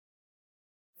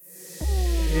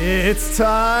It's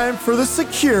time for the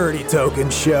Security Token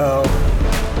Show.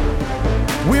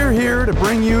 We're here to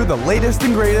bring you the latest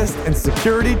and greatest in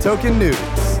security token news.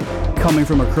 Coming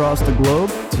from across the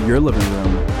globe to your living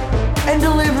room. And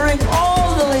delivering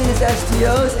all the latest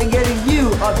STOs and getting you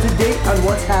up to date on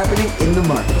what's happening in the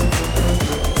market.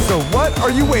 So what are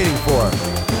you waiting for?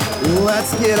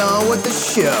 Let's get on with the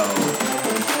show.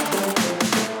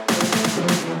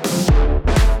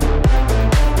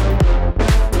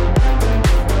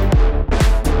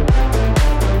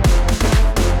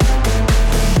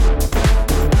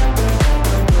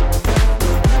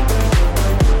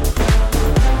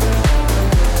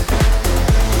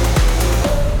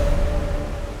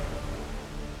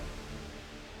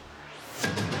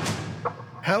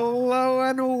 Hello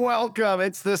and welcome.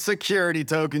 It's the Security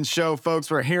Token Show, folks.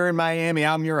 We're here in Miami.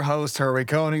 I'm your host, Herwig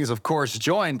Koenig, of course,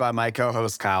 joined by my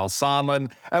co-host, Kyle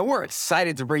Sondland, and we're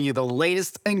excited to bring you the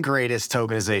latest and greatest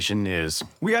tokenization news.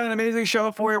 We got an amazing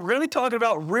show for you. We're going to be talking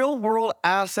about real-world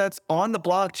assets on the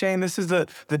blockchain. This is the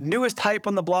newest hype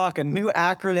on the block, a new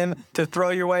acronym to throw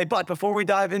your way. But before we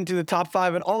dive into the top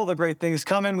 5 and all of the great things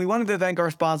coming, we wanted to thank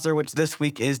our sponsor, which this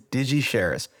week is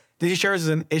DigiShares. DigiShares is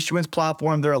an issuance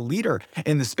platform. They're a leader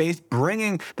in the space,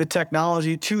 bringing the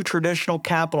technology to traditional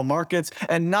capital markets.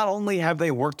 And not only have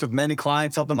they worked with many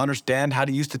clients, help them understand how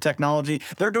to use the technology,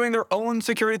 they're doing their own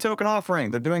security token offering.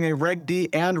 They're doing a Reg D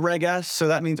and Reg S, so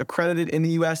that means accredited in the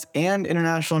US and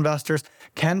international investors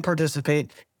can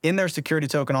participate in their security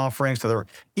token offering. So they're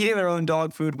eating their own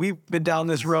dog food. We've been down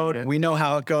this road. We know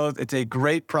how it goes. It's a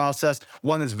great process,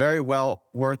 one that's very well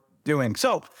worth doing.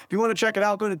 So if you want to check it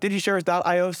out, go to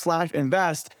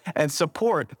digishares.io/invest and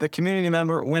support the community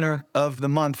member winner of the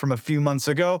month from a few months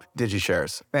ago,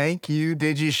 DigiShares. Thank you,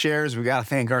 DigiShares. We got to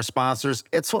thank our sponsors.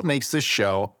 It's what makes this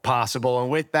show possible.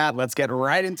 And with that, let's get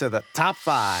right into the top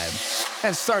 5.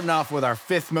 And starting off with our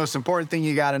 5th most important thing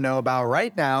you got to know about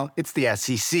right now, it's the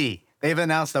SEC. They've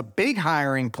announced a big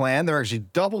hiring plan. They're actually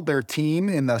doubled their team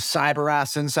in the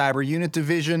CyberAs and Cyber Unit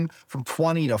division from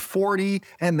 20 to 40,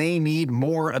 and they need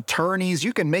more attorneys.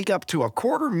 You can make up to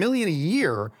 $250,000 a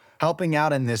year helping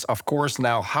out in this, of course,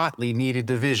 now hotly needed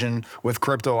division with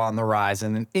crypto on the rise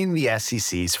and in the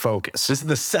SEC's focus. This is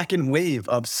the second wave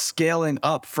of scaling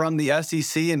up from the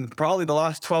SEC in probably the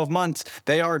last 12 months.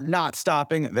 They are not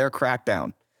stopping their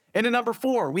crackdown. And at number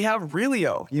 4, we have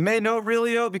Relio. You may know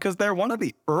Relio because they're one of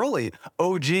the early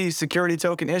OG security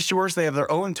token issuers. They have their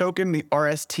own token, the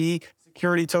RST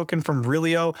security token from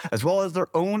Relio, as well as their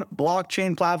own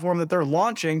blockchain platform that they're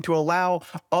launching to allow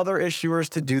other issuers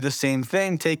to do the same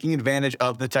thing, taking advantage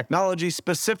of the technology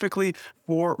specifically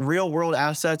for real-world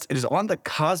assets. It is on the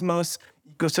Cosmos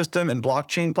ecosystem and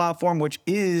blockchain platform, which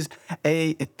is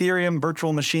a Ethereum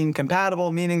virtual machine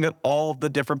compatible, meaning that all the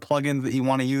different plugins that you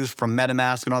want to use from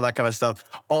MetaMask and all that kind of stuff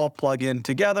all plug in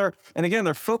together. And again,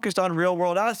 they're focused on real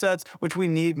world assets, which we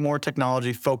need more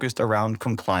technology focused around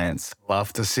compliance.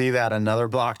 Love to see that. Another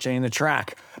blockchain to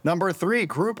track. Number 3,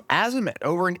 Group Azimut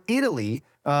over in Italy,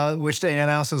 which they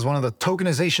announced as one of the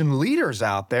tokenization leaders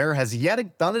out there, has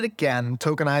yet done it again,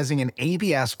 tokenizing an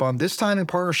ABS fund, this time in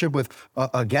partnership with,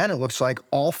 again, it looks like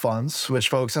All Funds, which,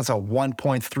 folks, that's a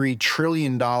 $1.3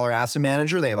 trillion asset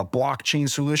manager. They have a blockchain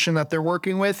solution that they're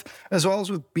working with, as well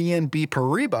as with BNP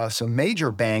Paribas, a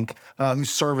major bank who's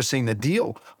servicing the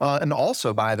deal. And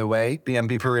also, by the way,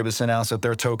 BNP Paribas announced that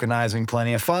they're tokenizing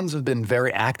plenty of funds, have been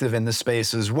very active in the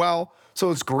space as well. So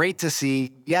it's great to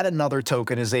see yet another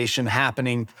tokenization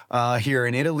happening here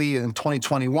in Italy in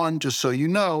 2021. Just so you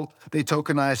know, they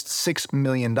tokenized $6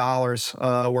 million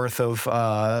worth of,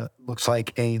 looks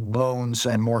like, loans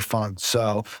and more funds.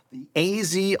 So the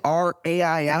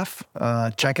AZRAIF,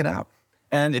 check it out.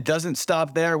 And it doesn't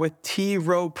stop there, with T.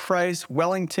 Rowe Price,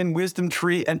 Wellington, Wisdom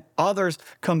Tree, and others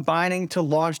combining to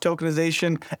launch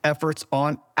tokenization efforts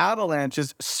on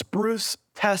Avalanche's Spruce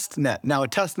testnet. Now, a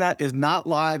testnet is not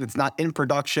live, it's not in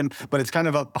production, but it's kind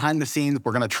of a behind the scenes.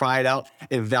 We're going to try it out,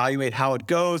 evaluate how it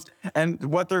goes. And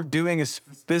what they're doing is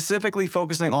specifically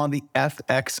focusing on the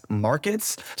FX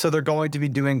markets. So they're going to be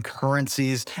doing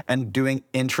currencies and doing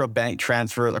intra-bank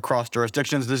transfers across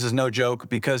jurisdictions. This is no joke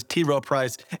because T. Rowe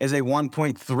Price is a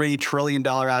 $1.3 trillion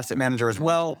asset manager as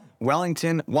well.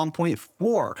 Wellington,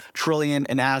 $1.4 trillion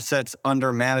in assets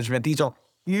under management. These are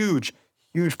huge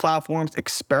platforms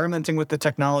experimenting with the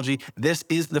technology. This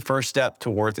is the first step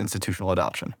towards institutional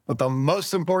adoption. But the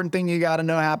most important thing you got to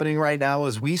know happening right now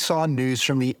is we saw news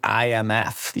from the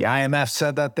IMF. The IMF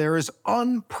said that there is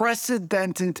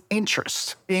unprecedented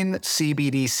interest in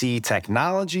CBDC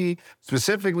technology,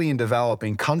 specifically in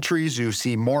developing countries who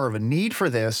see more of a need for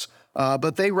this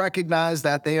but they recognize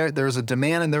that there's a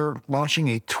demand and they're launching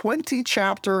a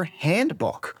 20-chapter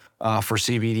handbook for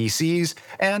CBDCs,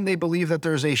 and they believe that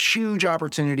there's a huge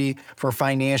opportunity for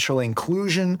financial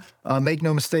inclusion. Make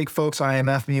no mistake, folks,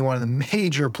 IMF being one of the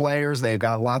major players, they've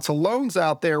got lots of loans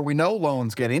out there. We know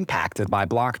loans get impacted by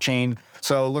blockchain,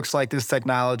 so it looks like this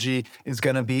technology is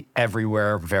going to be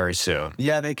everywhere very soon.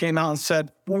 Yeah, they came out and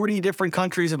said 40 different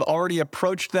countries have already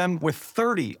approached them, with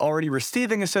 30 already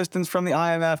receiving assistance from the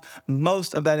IMF,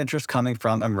 most of that interest coming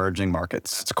from emerging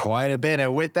markets. It's quite a bit.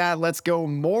 And with that, let's go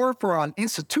more for on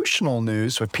institutional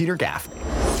news with Peter Gaffney.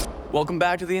 Welcome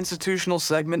back to the institutional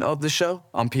segment of the show.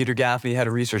 I'm Peter Gaffney, head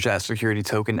of research at Security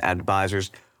Token Advisors.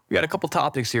 We got a couple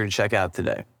topics here to check out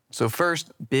today. So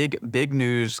first, big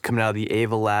news coming out of the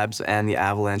Ava Labs and the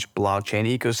Avalanche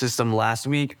blockchain ecosystem last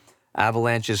week.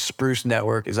 Avalanche's Spruce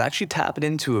network is actually tapping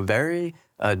into a very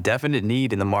definite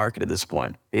need in the market at this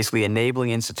point, basically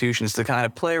enabling institutions to kind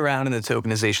of play around in the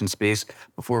tokenization space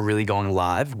before really going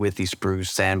live with the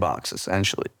Spruce sandbox,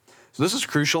 essentially. So this is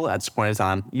crucial at this point in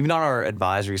time, even on our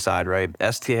advisory side, right?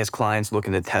 STA has clients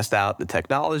looking to test out the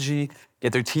technology,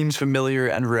 get their teams familiar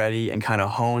and ready, and kind of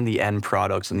hone the end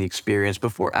products and the experience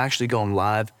before actually going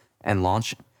live and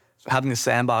launching. So having a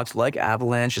sandbox like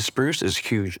Avalanche Spruce is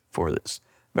huge for this.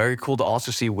 Very cool to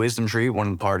also see WisdomTree, one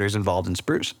of the partners involved in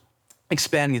Spruce,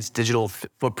 expanding its digital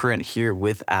footprint here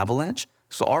with Avalanche.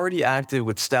 So already active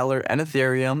with Stellar and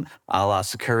Ethereum, a la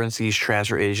Securrency's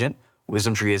transfer agent.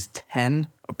 WisdomTree has 10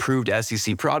 approved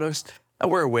SEC products that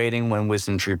we're awaiting when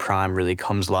WisdomTree Prime really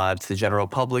comes live to the general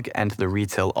public and to the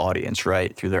retail audience,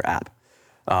 right, through their app,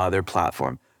 their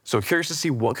platform. So curious to see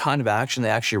what kind of action they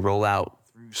actually roll out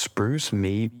through Spruce,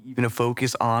 maybe even a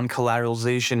focus on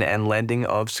collateralization and lending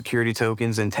of security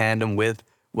tokens in tandem with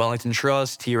Wellington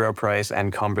Trust, T. Rowe Price,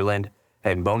 and Cumberland.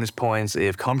 And bonus points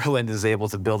if Cumberland is able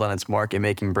to build on its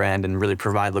market-making brand and really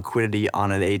provide liquidity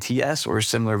on an ATS or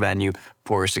similar venue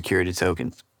for security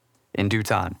tokens in due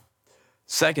time.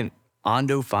 Second,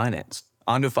 Ondo Finance.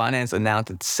 Ondo Finance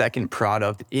announced its second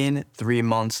product in 3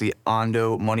 months. The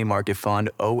Ondo Money Market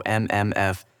Fund,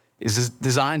 OMMF, is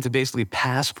designed to basically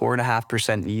pass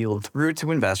 4.5% yield through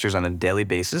to investors on a daily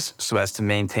basis so as to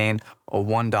maintain a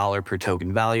 $1 per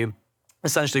token value,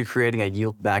 essentially creating a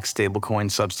yield-backed stablecoin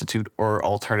substitute or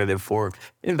alternative for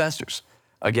investors.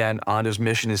 Again, Ondo's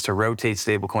mission is to rotate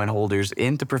stablecoin holders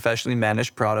into professionally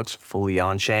managed products fully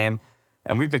on-chain.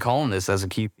 And we've been calling this as a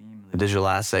key theme in the digital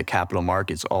asset capital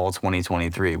markets all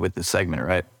 2023 with this segment,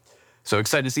 right? So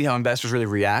excited to see how investors really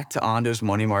react to Ondo's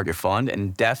money market fund,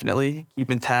 and definitely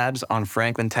keeping tabs on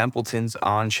Franklin Templeton's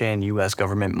on-chain U.S.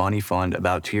 government money fund,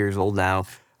 about 2 years old now,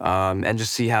 and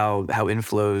just see how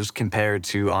inflows compare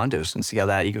to Ondo's and see how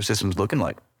that ecosystem is looking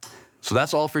like. So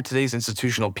that's all for today's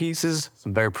institutional pieces.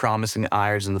 Some very promising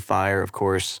irons in the fire, of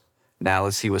course. Now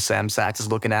let's see what Sam Sachs is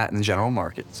looking at in the general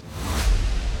markets.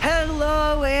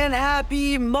 Hello and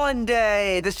happy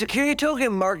Monday! The security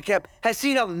token market cap has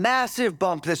seen a massive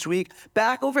bump this week,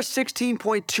 back over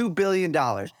 $16.2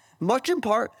 billion, much in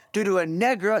part due to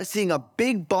Negra seeing a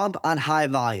big bump on high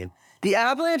volume. The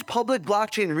Avalanche public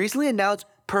blockchain recently announced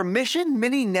permission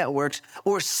mini networks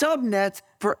or subnets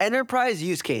for enterprise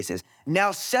use cases.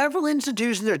 Now, several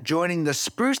institutions are joining the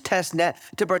Spruce testnet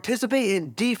to participate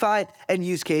in DeFi and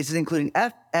use cases, including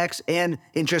FX and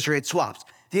interest rate swaps.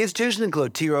 The institutions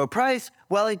include T. Rowe Price,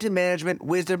 Wellington Management,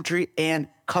 WisdomTree, and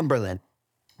Cumberland.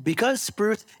 Because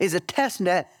Spruce is a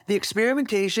testnet, the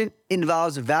experimentation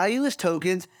involves valueless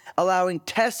tokens, allowing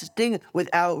testing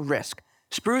without risk.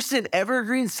 Spruce is an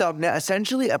evergreen subnet,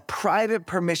 essentially a private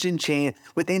permission chain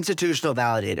with institutional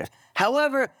validators.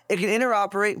 However, it can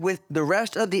interoperate with the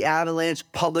rest of the Avalanche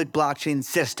public blockchain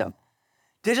system.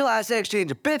 Digital asset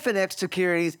exchange Bitfinex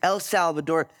Securities El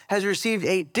Salvador has received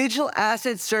a digital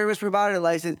asset service provider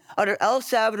license under El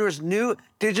Salvador's new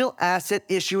digital asset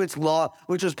issuance law,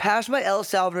 which was passed by El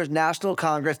Salvador's National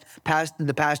Congress in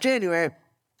the past January,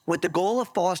 with the goal of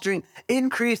fostering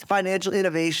increased financial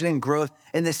innovation and growth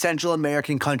in the Central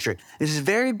American country. This is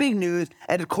very big news,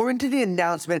 and according to the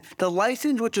announcement, the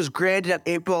license, which was granted on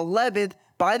April 11th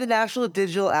by the National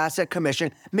Digital Asset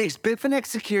Commission, makes Bitfinex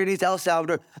Securities El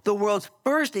Salvador the world's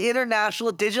first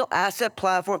international digital asset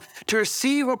platform to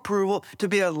receive approval to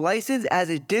be licensed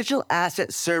as a digital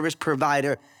asset service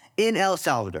provider in El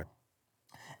Salvador.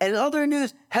 And in other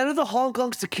news, head of the Hong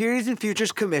Kong Securities and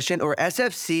Futures Commission, or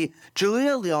SFC,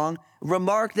 Julia Leong,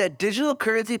 remarked that digital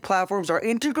currency platforms are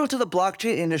integral to the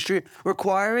blockchain industry,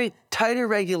 requiring tighter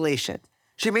regulation.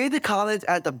 She made the comments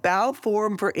at the Bao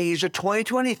Forum for Asia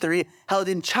 2023 held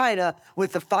in China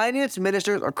with the finance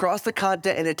ministers across the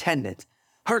continent in attendance.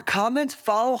 Her comments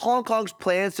follow Hong Kong's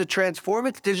plans to transform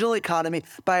its digital economy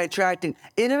by attracting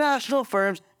international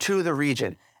firms to the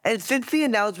region. And since the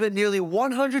announcement, nearly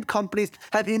 100 companies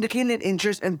have indicated an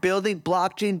interest in building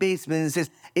blockchain-based businesses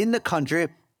in the country,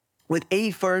 with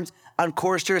 8 firms on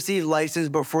course to receive license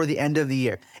before the end of the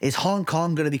year. Is Hong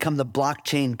Kong going to become the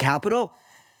blockchain capital?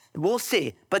 We'll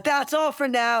see. But that's all for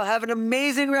now. Have an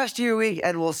amazing rest of your week,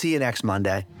 and we'll see you next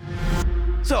Monday.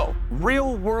 So,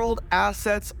 real world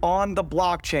assets on the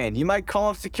blockchain. You might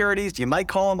call them securities, you might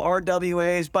call them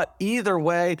RWAs, but either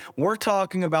way, we're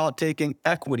talking about taking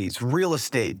equities, real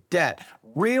estate, debt,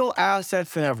 real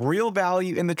assets that have real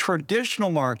value in the traditional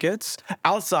markets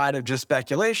outside of just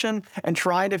speculation, and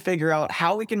trying to figure out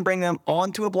how we can bring them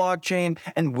onto a blockchain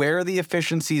and where the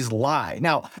efficiencies lie.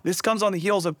 Now, this comes on the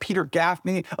heels of Peter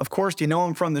Gaffney. Of course, you know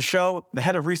him from the show. The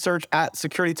head of research at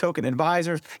Security Token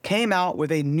Advisors came out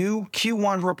with a new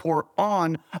Q1 report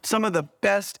on some of the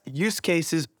best use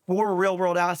cases for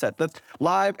real-world asset that's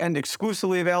live and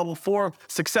exclusively available for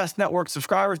Success Network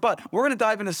subscribers. But we're going to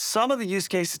dive into some of the use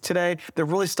cases today that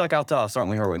really stuck out to us,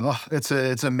 aren't we, Herwin? Oh,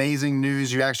 it's amazing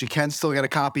news. You actually can still get a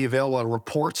copy available at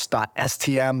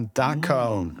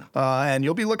reports.stm.co. And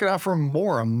you'll be looking out for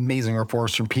more amazing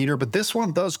reports from Peter, but this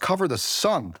one does cover the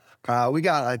sun. We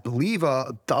got, I believe,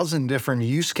 a dozen different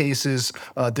use cases,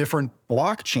 different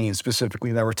blockchains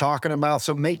specifically that we're talking about.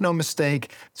 So make no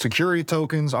mistake, security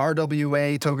tokens,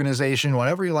 RWA tokenization,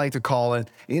 whatever you like to call it,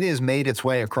 it has made its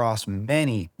way across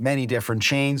many, many different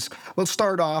chains. Let's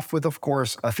start off with, of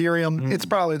course, Ethereum. It's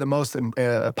probably the most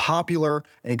popular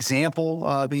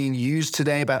example being used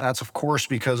today, but that's, of course,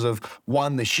 because of,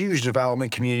 one, the huge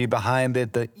development community behind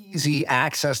it, the easy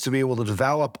access to be able to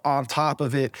develop on top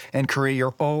of it and create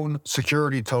your own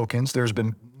security tokens. There's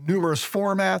been numerous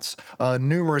formats,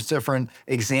 numerous different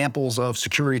examples of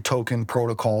security token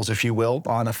protocols, if you will,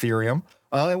 on Ethereum.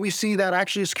 And we see that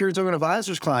actually a Security Token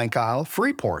Advisors client, Kyle,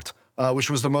 Freeport,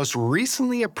 which was the most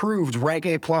recently approved Reg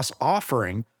A Plus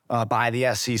offering by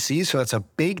the SEC. So that's a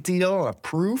big deal,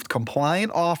 approved,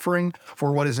 compliant offering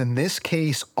for what is in this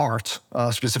case art,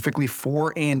 specifically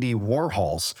for Andy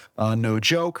Warhol's. No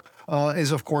joke,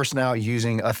 is of course now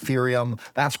using Ethereum.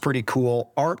 That's pretty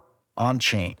cool. Art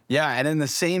on-chain. Yeah, and in the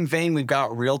same vein, we've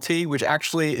got Realty, which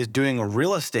actually is doing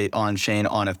real estate on-chain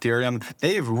on Ethereum.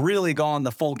 They've really gone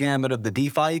the full gamut of the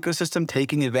DeFi ecosystem,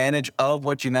 taking advantage of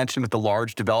what you mentioned with the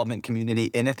large development community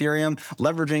in Ethereum,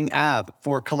 leveraging AB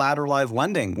for collateralized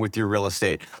lending with your real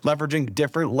estate, leveraging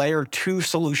different layer 2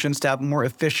 solutions to have more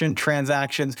efficient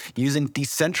transactions, using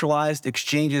decentralized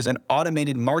exchanges and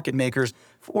automated market makers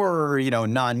for,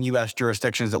 non-US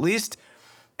jurisdictions at least.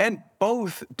 And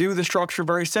both do the structure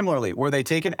very similarly, where they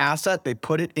take an asset, they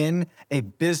put it in a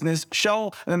business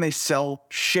shell, and then they sell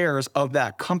shares of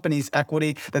that company's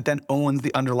equity that then owns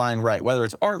the underlying right. Whether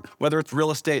it's art, whether it's real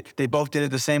estate, they both did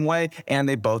it the same way, and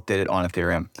they both did it on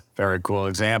Ethereum. Very cool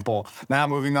example. Now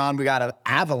moving on, we got an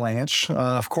Avalanche.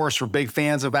 Of course, we're big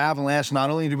fans of Avalanche.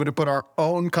 Not only do we put our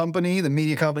own company, the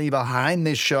media company behind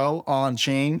this show on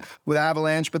chain with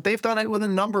Avalanche, but they've done it with a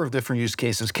number of different use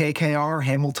cases. KKR,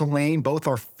 Hamilton Lane, both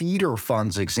are feeder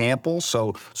funds examples.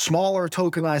 So smaller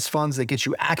tokenized funds that get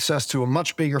you access to a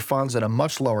much bigger funds at a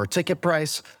much lower ticket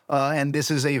price. And this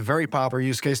is a very popular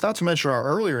use case, not to mention our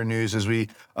earlier news, as we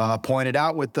pointed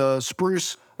out with the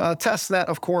Spruce test that,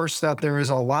 of course, that there is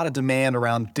a lot of demand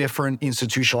around different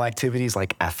institutional activities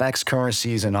like FX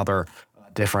currencies and other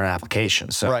different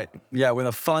applications. So. Right. Yeah, with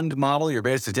a fund model, you're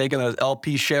basically taking those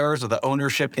LP shares of the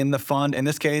ownership in the fund. In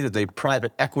this case, it's a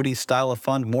private equity style of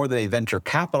fund, more than a venture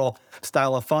capital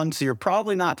style of fund. So you're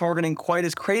probably not targeting quite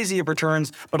as crazy of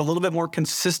returns, but a little bit more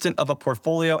consistent of a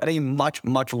portfolio at a much,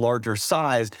 much larger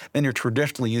size than you're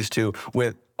traditionally used to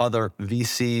with other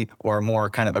VC or more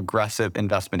kind of aggressive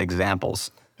investment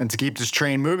examples. And to keep this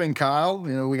train moving, Kyle,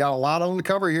 we got a lot on the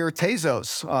cover here.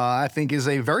 Tezos, I think, is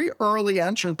a very early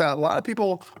entrant that a lot of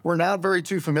people were not very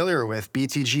too familiar with.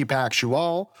 BTG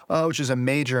Pactual, which is a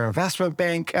major investment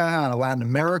bank out of Latin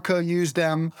America, used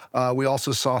them. We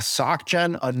also saw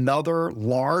SocGen, another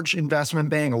large investment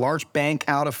bank, a large bank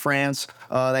out of France.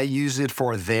 They used it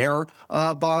for their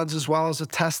bonds as well as a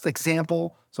test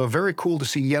example. So very cool to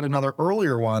see yet another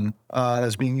earlier one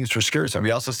that's being used for security.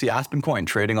 We also see Aspen Coin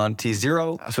trading on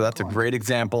T0. So that's a great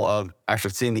example of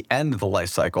actually seeing the end of the life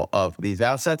cycle of these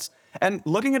assets. And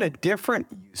looking at a different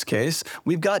use case,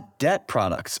 we've got debt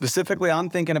products. Specifically, I'm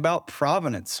thinking about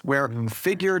Provenance, where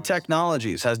Figure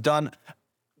Technologies has done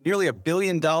nearly $1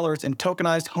 billion in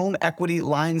tokenized home equity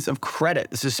lines of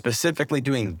credit. This is specifically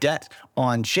doing debt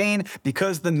on chain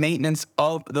because the maintenance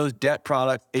of those debt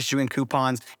products, issuing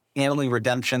coupons, handling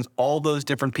redemptions, all those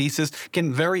different pieces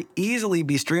can very easily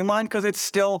be streamlined because it's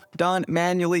still done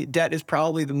manually. Debt is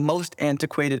probably the most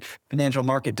antiquated financial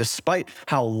market, despite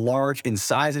how large in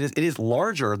size it is. It is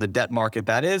larger, the debt market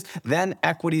that is, than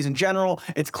equities in general.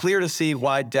 It's clear to see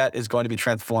why debt is going to be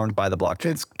transformed by the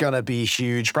blockchain. It's going to be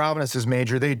huge. Providence is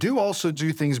major. They do also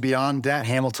do things beyond debt.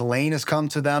 Hamilton Lane has come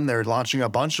to them. They're launching a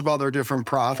bunch of other different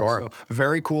products. So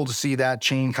very cool to see that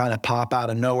chain kind of pop out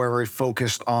of nowhere, very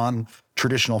focused on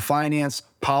traditional finance.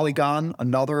 Polygon,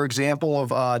 another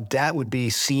example of debt would be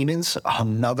Siemens,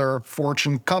 another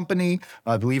Fortune company,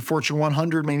 I believe Fortune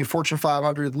 100, maybe Fortune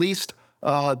 500 at least.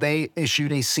 They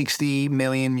issued a 60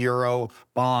 million euro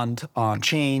bond on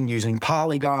chain using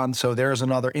Polygon. So there's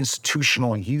another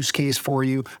institutional use case for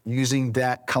you using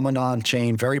debt coming on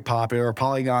chain. Very popular.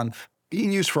 Polygon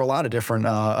being used for a lot of different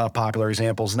popular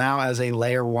examples now as a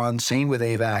layer one, same with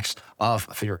AVAX of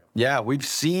Ethereum. Yeah, we've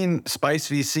seen Spice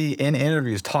VC in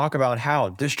interviews talk about how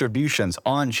distributions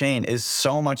on chain is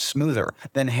so much smoother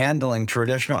than handling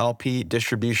traditional LP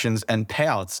distributions and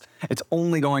payouts. It's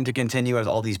only going to continue as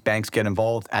all these banks get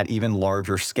involved at even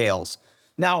larger scales.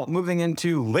 Now, moving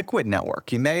into Liquid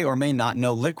Network. You may or may not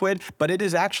know Liquid, but it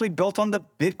is actually built on the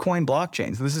Bitcoin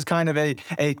blockchain. So this is kind of a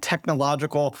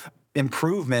technological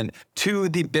improvement to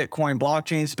the Bitcoin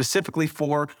blockchain, specifically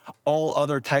for all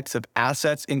other types of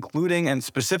assets, including and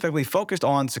specifically focused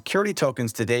on security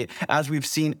tokens to date, as we've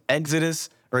seen Exordium,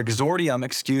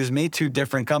 two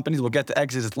different companies. We'll get to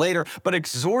Exodus later, but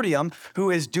Exordium, who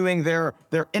is doing their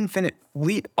infinite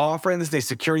fleet offering. This is a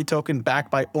security token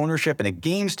backed by ownership in a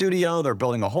game studio. They're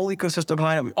building a whole ecosystem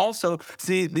behind it. We also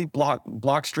see the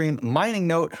Blockstream mining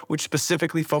node, which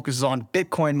specifically focuses on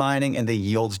Bitcoin mining and the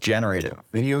yields generated.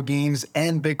 Video games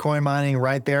and Bitcoin mining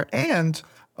right there. And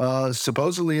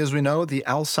supposedly, as we know, the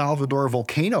El Salvador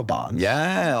volcano bond.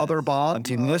 Yeah. Other bond.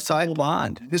 Municipal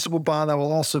bond. Municipal bond that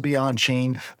will also be on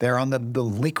chain. They're on the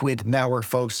Liquid network,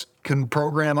 folks. Can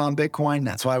program on Bitcoin.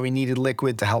 That's why we needed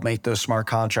Liquid to help make those smart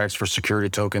contracts for security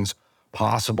tokens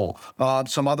possible.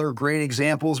 Some other great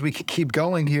examples. We could keep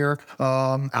going here.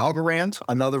 Algorand,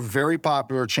 another very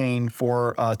popular chain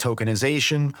for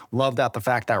tokenization. Love that the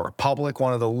fact that Republic,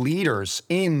 one of the leaders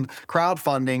in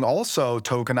crowdfunding, also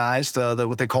tokenized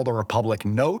what they call the Republic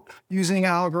note using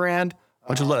Algorand.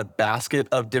 Which is a basket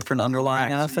of different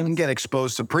underlying assets. And get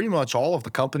exposed to pretty much all of the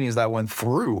companies that went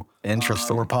through the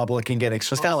Republic and get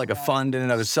exposed. It's kind of like a fund in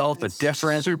and of itself, but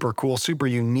different. Super cool, super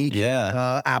unique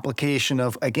application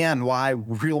of, again, why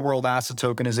real world asset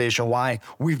tokenization, why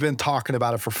we've been talking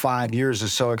about it for 5 years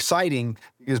is so exciting,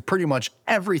 because pretty much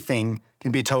everything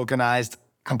can be tokenized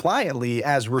compliantly,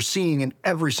 as we're seeing in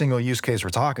every single use case we're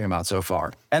talking about so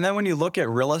far. And then when you look at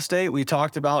real estate, we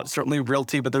talked about certainly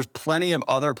Realty, but there's plenty of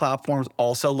other platforms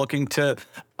also looking to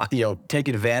take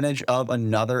advantage of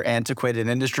another antiquated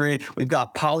industry. We've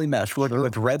got Polymesh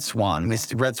with Red Swan.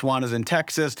 Red Swan is in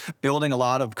Texas, building a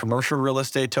lot of commercial real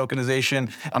estate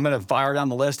tokenization. I'm going to fire down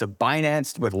the list of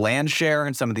Binance with Landshare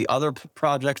and some of the other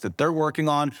projects that they're working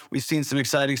on. We've seen some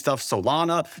exciting stuff.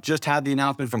 Solana just had the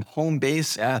announcement from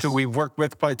Homebase, who we've worked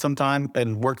with quite some time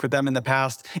and worked with them in the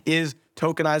past, is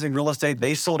tokenizing real estate.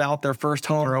 They sold out their first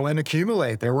home. Grow and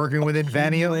accumulate. They're working with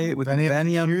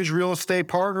Invenium, huge real estate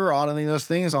partner, auditing those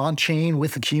things on chain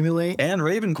with Accumulate. And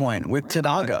Ravencoin with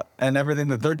Tanaga and everything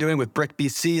that they're doing with Brick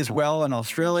BC as well in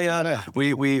Australia.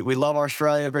 We love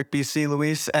Australia, Brick BC,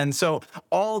 Luis. And so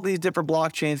all these different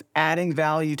blockchains adding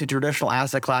value to traditional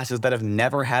asset classes that have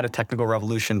never had a technical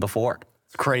revolution before.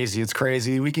 It's crazy. It's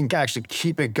crazy. We can actually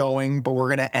keep it going, but we're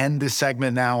going to end this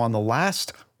segment now on the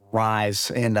last rise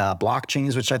in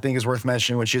blockchains, which I think is worth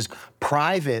mentioning, which is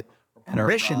private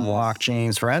permission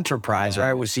blockchains for enterprise.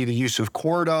 Right? We see the use of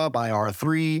Corda by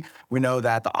R3. We know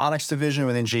that the Onyx division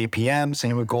within JPM,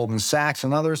 same with Goldman Sachs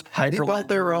and others, they built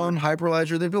their own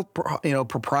Hyperledger. They built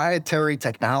proprietary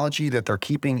technology that they're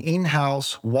keeping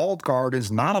in-house. Walled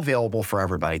gardens, not available for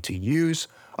everybody to use.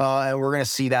 And we're going to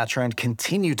see that trend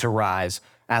continue to rise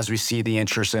as we see the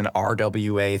interest in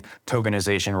RWA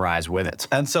tokenization rise with it.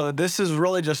 And so this is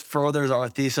really just furthers our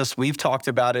thesis. We've talked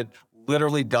about it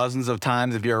literally dozens of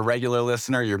times. If you're a regular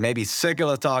listener, you're maybe sick of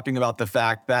us talking about the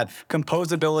fact that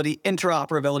composability,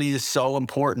 interoperability is so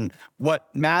important. What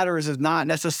matters is not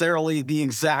necessarily the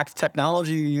exact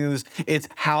technology you use, it's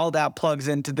how that plugs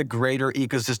into the greater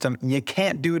ecosystem. You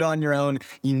can't do it on your own.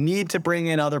 You need to bring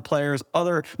in other players,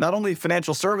 not only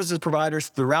financial services providers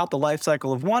throughout the life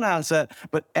cycle of one asset,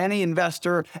 but any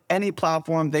investor, any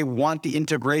platform, they want the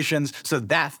integrations. So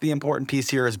that's the important piece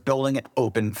here, is building an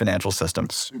open financial system.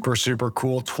 Super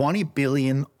cool. 20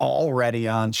 billion already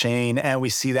on chain, and we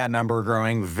see that number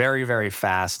growing very, very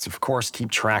fast. Of course,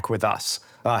 keep track with us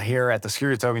here at the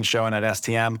Security Token Show and at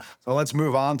STM. So let's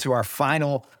move on to our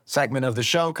final segment of the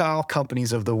show, Kyle,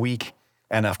 Companies of the Week.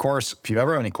 And of course, if you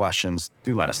ever have any questions,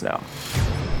 do let us know.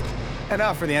 And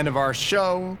now for the end of our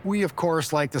show, we of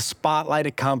course like to spotlight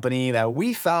a company that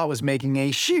we thought was making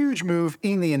a huge move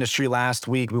in the industry last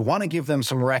week. We want to give them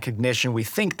some recognition. We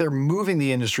think they're moving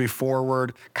the industry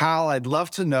forward. Kyle, I'd love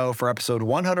to know for episode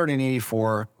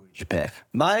 184, who did you pick?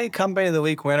 My Company of the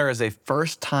Week winner is a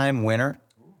first-time winner,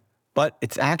 but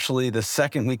it's actually the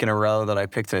second week in a row that I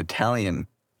picked an Italian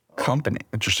company.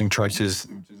 Interesting choices.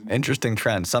 Interesting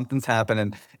trend. Something's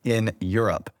happening in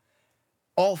Europe.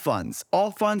 Allfunds.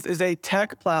 Allfunds is a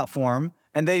tech platform,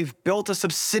 and they've built a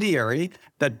subsidiary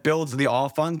that builds the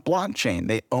Allfunds blockchain.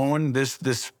 They own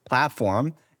this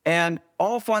platform, and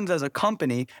Allfunds as a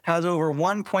company has over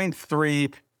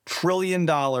 $1.3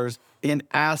 trillion in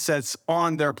assets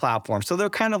on their platform. So they're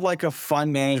kind of like a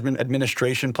fund management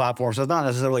administration platform. So it's not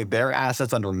necessarily their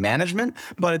assets under management,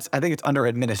 but I think it's under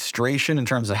administration in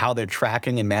terms of how they're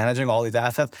tracking and managing all these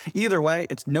assets. Either way,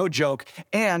 it's no joke.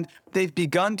 And they've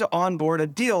begun to onboard a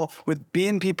deal with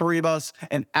BNP Paribas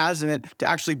and Azimut to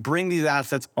actually bring these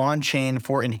assets on chain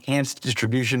for enhanced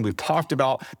distribution. We've talked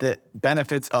about the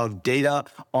benefits of data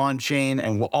on chain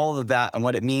and all of that and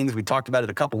what it means. We talked about it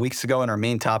a couple weeks ago in our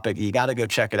main topic. You got to go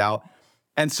check it out.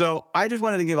 And so I just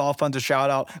wanted to give Allfunds a shout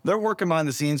out. They're working behind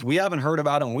the scenes. We haven't heard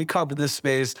about them. We covered this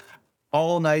space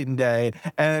all night and day,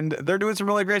 and they're doing some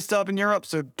really great stuff in Europe.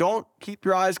 So don't keep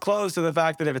your eyes closed to the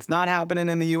fact that if it's not happening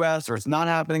in the US or it's not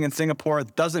happening in Singapore,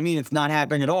 it doesn't mean it's not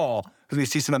happening at all, because we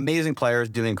see some amazing players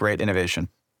doing great innovation.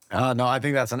 No, I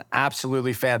think that's an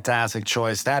absolutely fantastic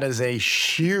choice. That is a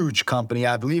huge company.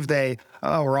 I believe they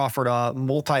were offered a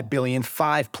multi-billion,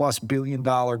 $5+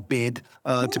 billion bid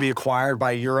to be acquired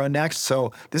by Euronext.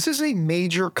 So this is a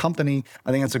major company.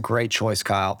 I think that's a great choice,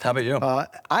 Kyle. How about you?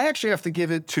 I actually have to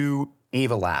give it to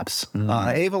Ava Labs.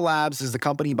 Ava Labs is the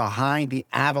company behind the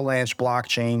Avalanche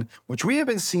blockchain, which we have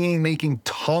been seeing making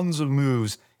tons of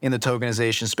moves in the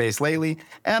tokenization space lately.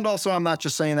 And also, I'm not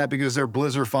just saying that because their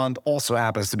Blizzard fund also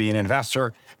happens to be an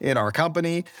investor in our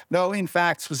company. No, in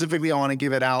fact, specifically, I want to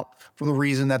give it out for the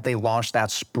reason that they launched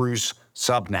that Spruce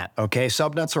subnet. Okay,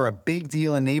 subnets are a big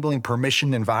deal, enabling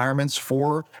permissioned environments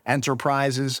for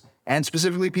enterprises and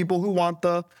specifically people who want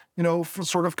the,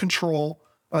 sort of control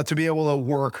to be able to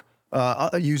work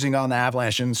using on the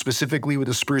Avalanche, and specifically with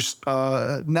the Spruce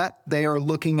net, they are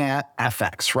looking at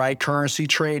FX, right? Currency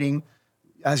trading.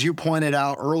 As you pointed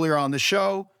out earlier on the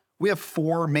show, we have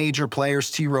 4 major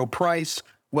players: T. Rowe Price,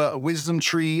 Wisdom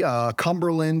Tree,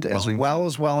 Cumberland, as well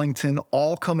as Wellington,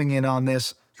 all coming in on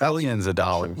this. Billions of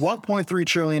dollars. 1.3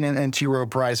 trillion in T. Rowe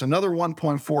Price, another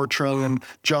 1.4 trillion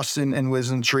Justin and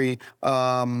Wisdom Tree.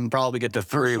 Probably get to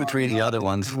 3 between the other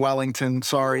ones. Wellington,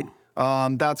 sorry.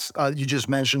 That's you just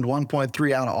mentioned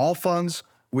 1.3 out of Allfunds.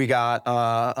 We got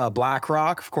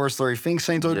BlackRock, of course, Larry Fink,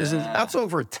 St. That's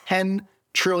over 10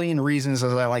 trillion reasons,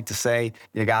 as I like to say,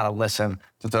 you got to listen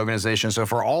to tokenization. So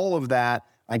for all of that,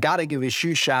 I got to give a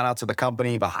huge shout out to the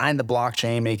company behind the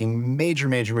blockchain, making major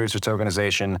moves for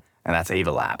tokenization, and that's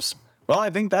Ava Labs. Well, I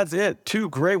think that's it. 2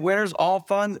 great winners,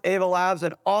 Allfunds, Ava Labs.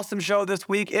 An awesome show this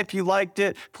week. If you liked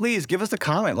it, please give us a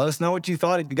comment. Let us know what you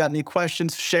thought. If you got any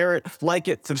questions, share it, like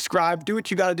it, subscribe, do what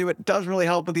you got to do. It does really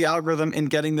help with the algorithm in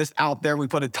getting this out there. We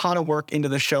put a ton of work into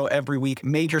the show every week.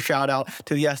 Major shout out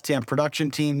to the STM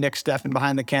production team, Nick Steffen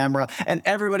behind the camera, and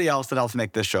everybody else that helps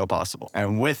make this show possible.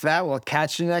 And with that, we'll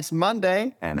catch you next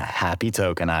Monday, and happy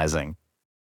tokenizing.